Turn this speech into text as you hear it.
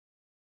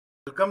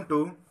Welcome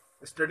to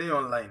Study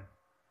Online.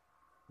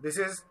 This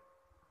is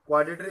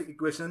quadratic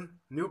equation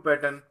new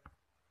pattern.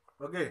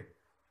 Okay.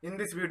 In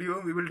this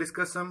video we will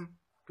discuss some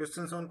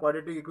questions on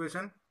quadratic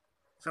equation,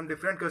 some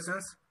different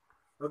questions.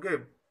 Okay.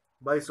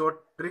 By short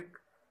trick.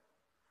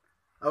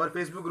 Our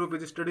Facebook group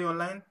is Study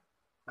Online.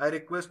 I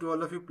request to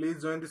all of you,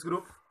 please join this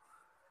group.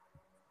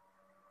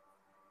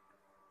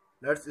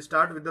 Let's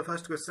start with the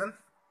first question.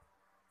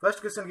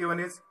 First question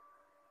given is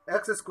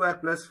x square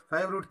plus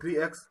 5 root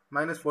 3x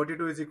minus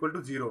 42 is equal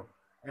to 0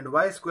 and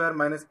y square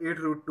minus 8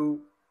 root 2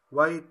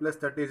 y plus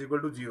 30 is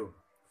equal to 0.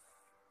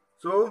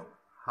 So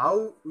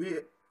how we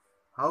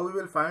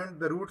will find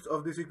the roots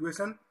of this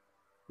equation?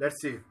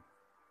 Let's see.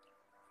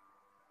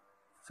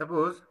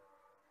 Suppose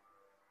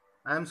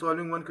I am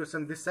solving one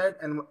question this side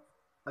and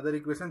other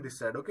equation this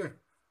side. Okay.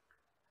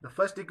 The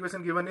first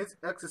equation given is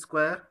x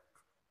square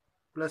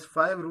plus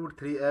 5 root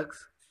 3x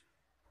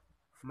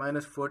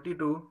minus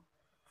 42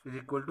 is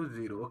equal to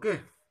 0. Okay.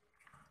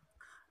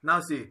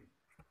 Now see,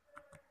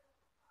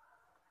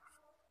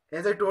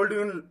 as I told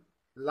you in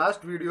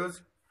last videos,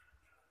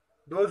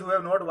 those who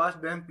have not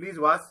watched them, please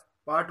watch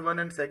part 1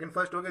 and second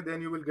first. Okay, then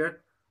you will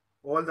get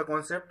all the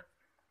concept.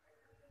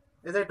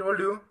 As I told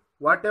you,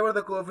 whatever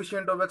the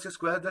coefficient of x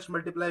square, just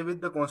multiply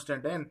with the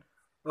constant n.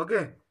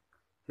 Okay,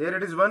 here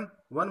it is 1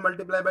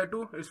 multiplied by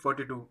 2 is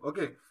 42.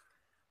 Okay,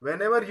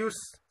 whenever you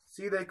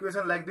see the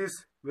equation like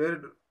this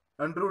where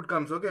under root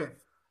comes, okay,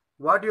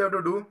 what you have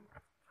to do,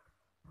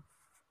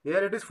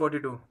 here it is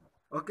 42.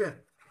 Okay,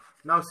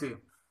 now see,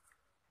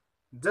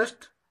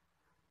 just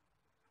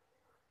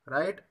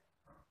write,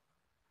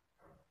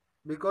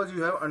 because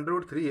you have under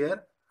root 3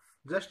 here,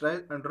 just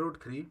write under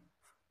root 3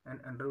 and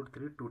under root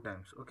 3 two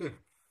times. Okay,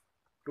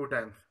 two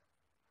times.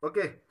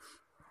 Okay,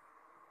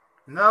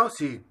 now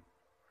see,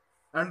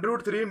 under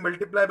root 3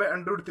 multiplied by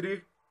under root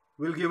 3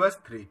 will give us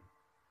 3.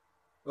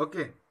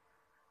 Okay,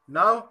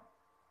 now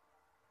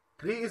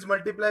 3 is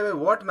multiplied by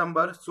what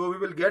number? So we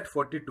will get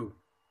 42.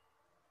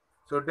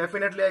 So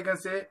definitely I can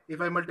say,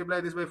 if I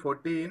multiply this by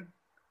 14,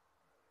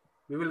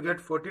 we will get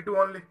 42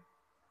 only.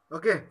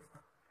 Okay,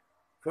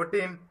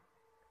 14.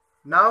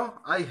 Now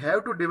I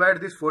have to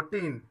divide this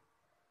 14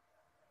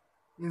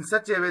 in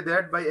such a way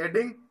that by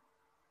adding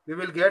we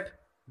will get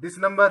this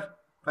number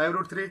 5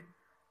 root 3.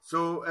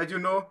 So as you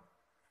know,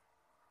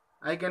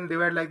 I can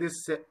divide like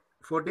this.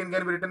 14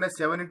 can be written as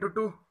 7 into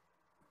 2.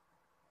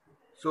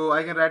 So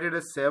I can write it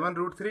as 7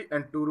 root 3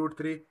 and 2 root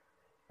 3.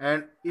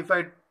 And if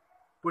I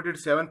put it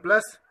 7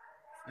 plus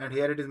and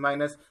here it is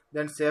minus,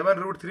 then 7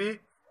 root 3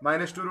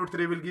 minus 2 root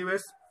 3 will give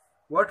us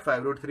what?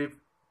 5 root 3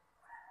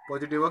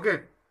 positive. Okay,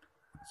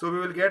 so we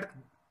will get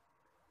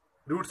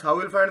roots. How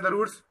we will find the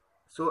roots?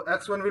 So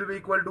x1 will be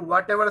equal to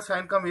whatever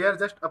sign come here,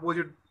 just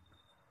opposite,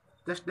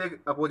 just take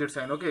opposite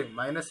sign. Okay,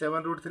 minus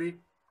 7 root 3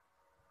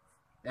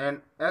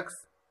 and x2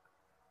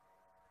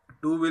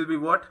 will be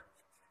what?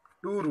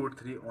 2 root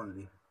 3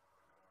 only.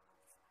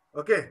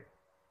 Okay,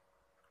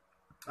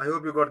 I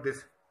hope you got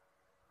this.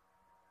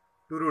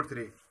 2 root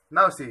 3.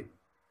 Now see,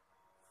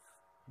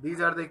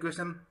 these are the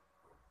equation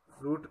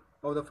root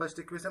of the first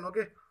equation.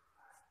 Okay,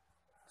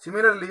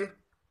 similarly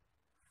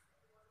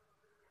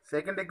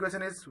second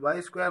equation is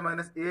y square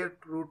minus 8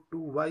 root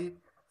 2y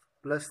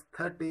plus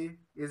 30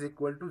 is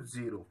equal to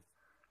 0.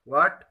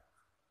 What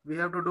we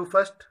have to do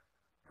first?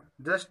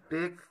 Just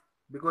take,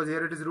 because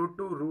here it is root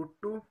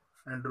 2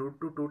 and root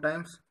 2 two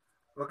times.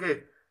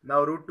 Okay,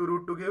 now root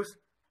 2 gives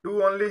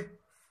 2 only.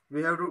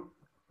 We have to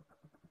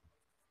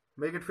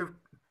make it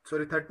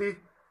 30.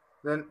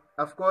 Then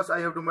of course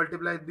I have to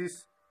multiply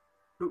this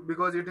 2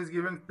 because it is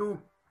giving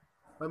 2.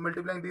 By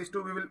multiplying these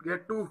 2 we will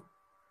get 2.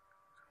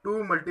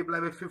 2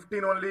 multiplied by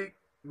 15 only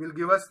will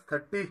give us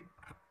 30.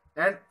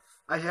 And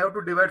I have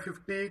to divide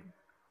 15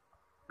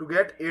 to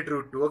get 8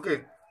 root 2.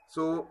 Okay,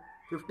 so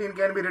 15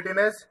 can be written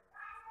as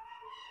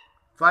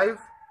 5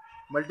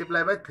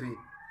 multiplied by 3.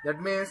 That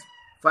means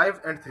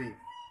 5 and 3.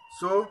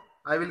 So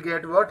I will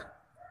get what?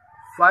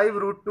 5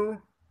 root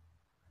 2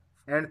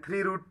 and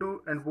 3 root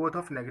 2 and both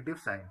of negative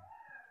sign.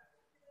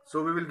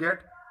 So we will get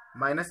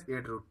minus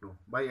 8 root 2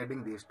 by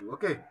adding these two.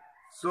 Okay,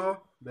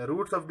 so the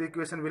roots of the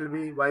equation will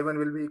be y1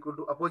 will be equal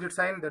to opposite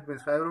sign, that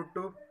means 5 root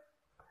 2,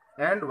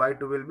 and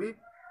y2 will be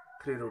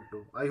 3 root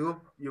 2. I hope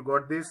you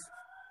got this.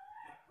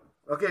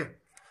 Okay,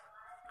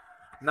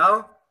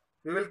 now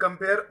we will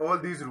compare all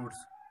these roots.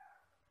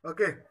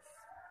 Okay,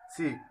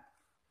 see,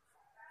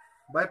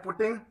 by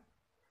putting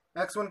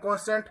x1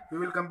 constant, we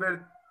will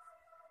compare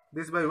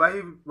this by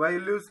y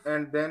values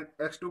and then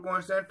x2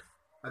 constant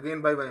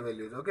again by y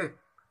values. Okay,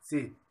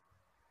 see,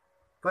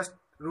 first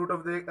root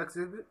of the x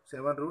is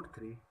 7 root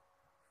 3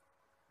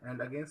 and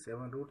again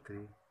 7 root 3.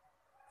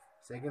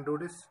 Second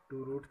root is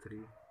 2 root 3,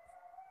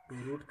 2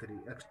 root 3,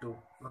 x2.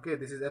 Okay,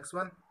 this is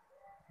x1,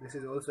 this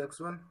is also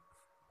x1,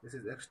 this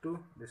is x2,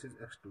 this is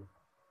x2.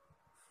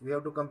 We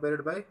have to compare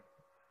it by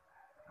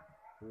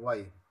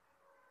y,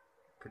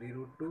 3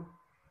 root 2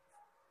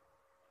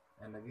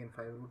 and again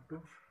 5 root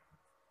 2,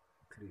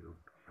 3 root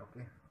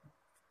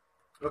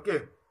 2.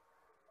 Okay,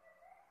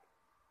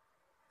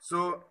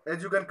 so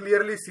as you can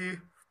clearly see,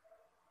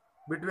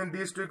 between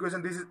these two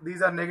equations,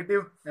 these are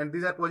negative and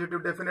these are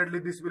positive, definitely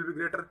this will be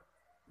greater,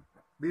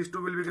 these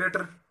two will be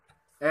greater.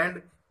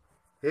 And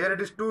here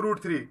it is 2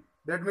 root 3,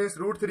 that means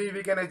root 3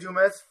 we can assume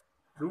as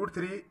root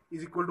 3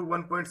 is equal to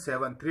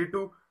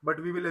 1.732,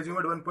 but we will assume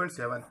at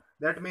 1.7,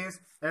 that means,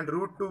 and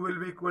root 2 will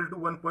be equal to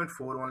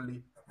 1.4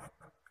 only.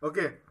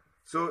 Okay,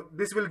 so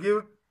this will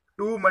give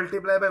 2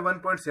 multiplied by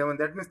 1.7,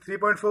 that means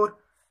 3.4,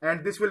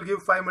 and this will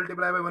give 5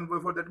 multiplied by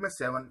 1.4, that means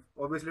 7.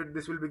 Obviously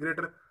this will be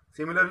greater,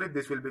 similarly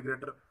this will be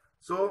greater.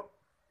 So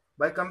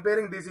by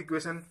comparing this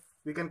equation,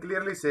 we can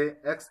clearly say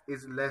x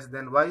is less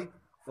than y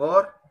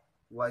or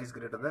y is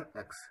greater than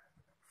x.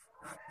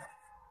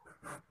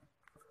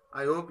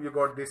 I hope you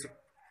got this.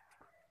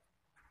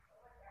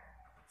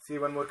 See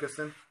one more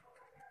question,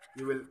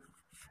 you will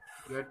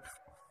get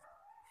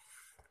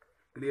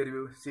clear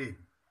view. See,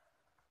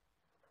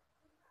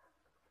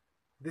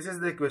 this is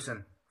the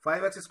equation,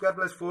 5x square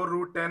plus 4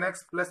 root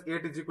 10x plus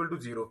 8 is equal to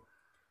 0.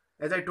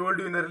 As I told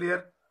you in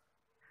earlier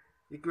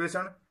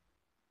equation,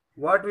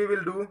 what we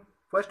will do,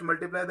 first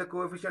multiply the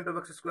coefficient of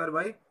x square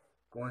by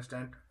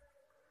constant.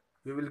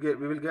 We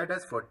will get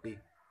as 40.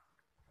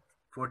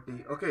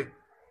 Okay,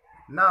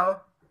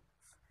 now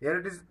here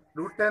it is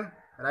root 10,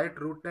 write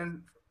root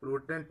 10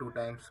 2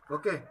 times.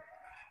 Okay,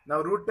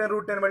 now root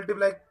 10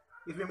 multiply,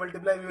 if we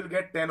multiply we will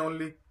get 10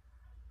 only,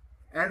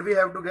 and we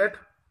have to get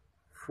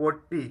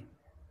 40,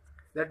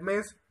 that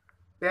means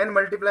 10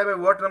 multiplied by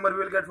what number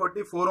we will get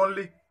 40? 4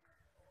 only.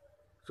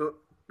 So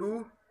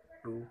 2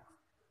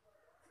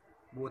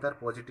 both are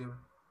positive,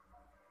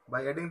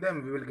 by adding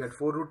them we will get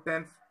 4 root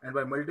 10, and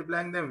by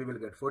multiplying them we will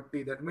get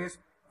 40, that means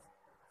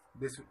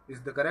this is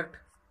the correct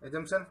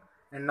assumption.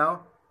 And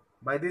now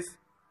by this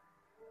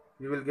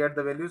we will get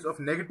the values of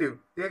negative.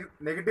 Take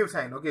negative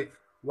sign. Okay,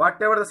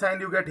 whatever the sign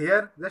you get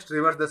here, just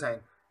reverse the sign.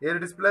 Here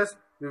it is plus,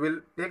 we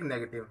will take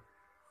negative,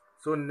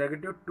 so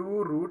negative 2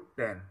 root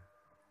 10.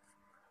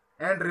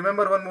 And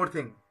remember one more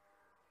thing,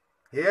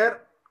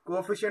 here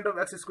coefficient of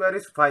x square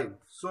is 5,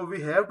 so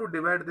we have to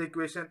divide the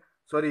equation,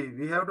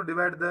 we have to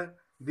divide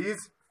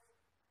these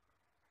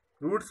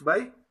roots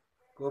by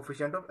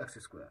coefficient of x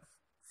square.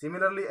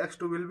 Similarly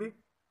x2 will be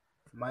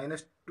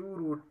minus 2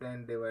 root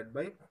 10 divided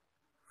by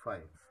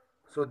 5.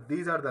 So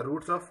these are the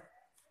roots of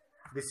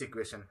this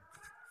equation,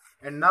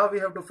 and now we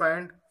have to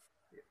find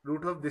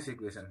root of this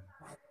equation.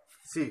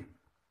 See,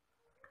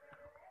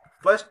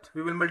 first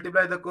we will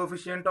multiply the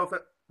coefficient of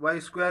y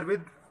square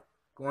with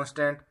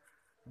constant,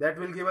 that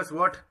will give us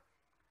what?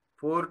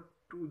 4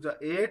 2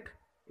 is 8,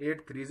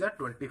 8 3 is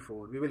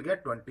 24, we will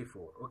get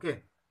 24.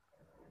 Okay,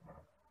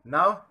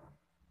 now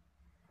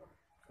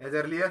as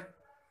earlier,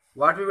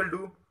 what we will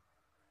do,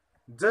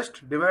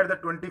 just divide the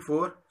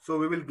 24, so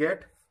we will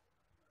get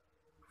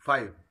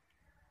 5.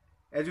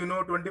 As you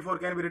know, 24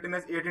 can be written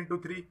as 8 into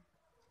 3,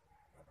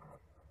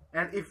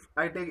 and if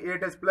I take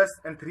 8 as plus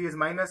and 3 as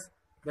minus,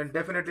 then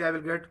definitely I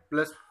will get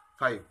plus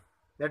 5,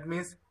 that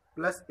means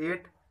plus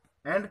 8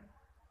 and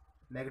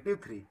negative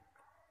 3.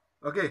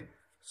 Okay,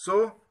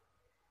 so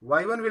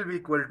y1 will be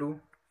equal to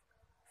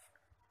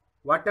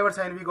whatever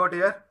sign we got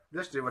here,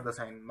 just reverse the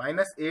sign,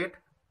 minus 8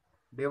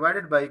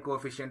 divided by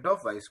coefficient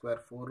of y square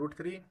 4 root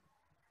 3,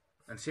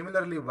 and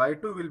similarly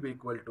y2 will be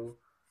equal to,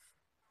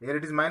 here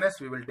it is minus,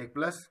 we will take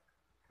plus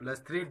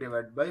 3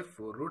 divided by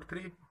 4 root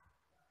 3,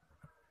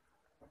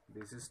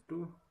 this is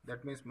 2,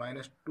 that means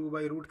minus 2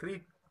 by root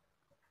 3,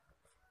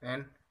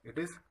 and it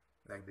is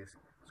like this.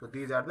 So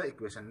these are the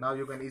equation. Now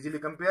you can easily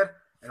compare,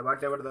 and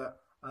whatever the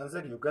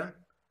answer you can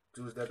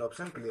choose that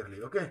option clearly.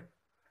 Okay,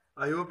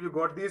 I hope you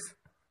got this.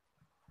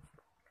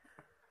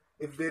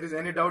 If there is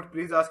any doubt,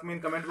 please ask me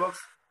in comment box.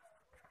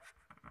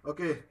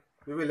 Okay,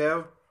 we will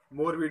have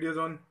more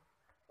videos on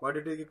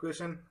quadratic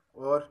equation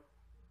or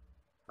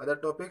other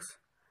topics.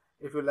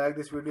 If you like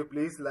this video,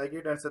 please like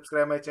it and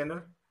subscribe my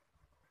channel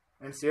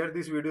and share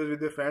these videos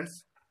with your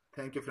friends.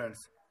 Thank you,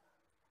 friends.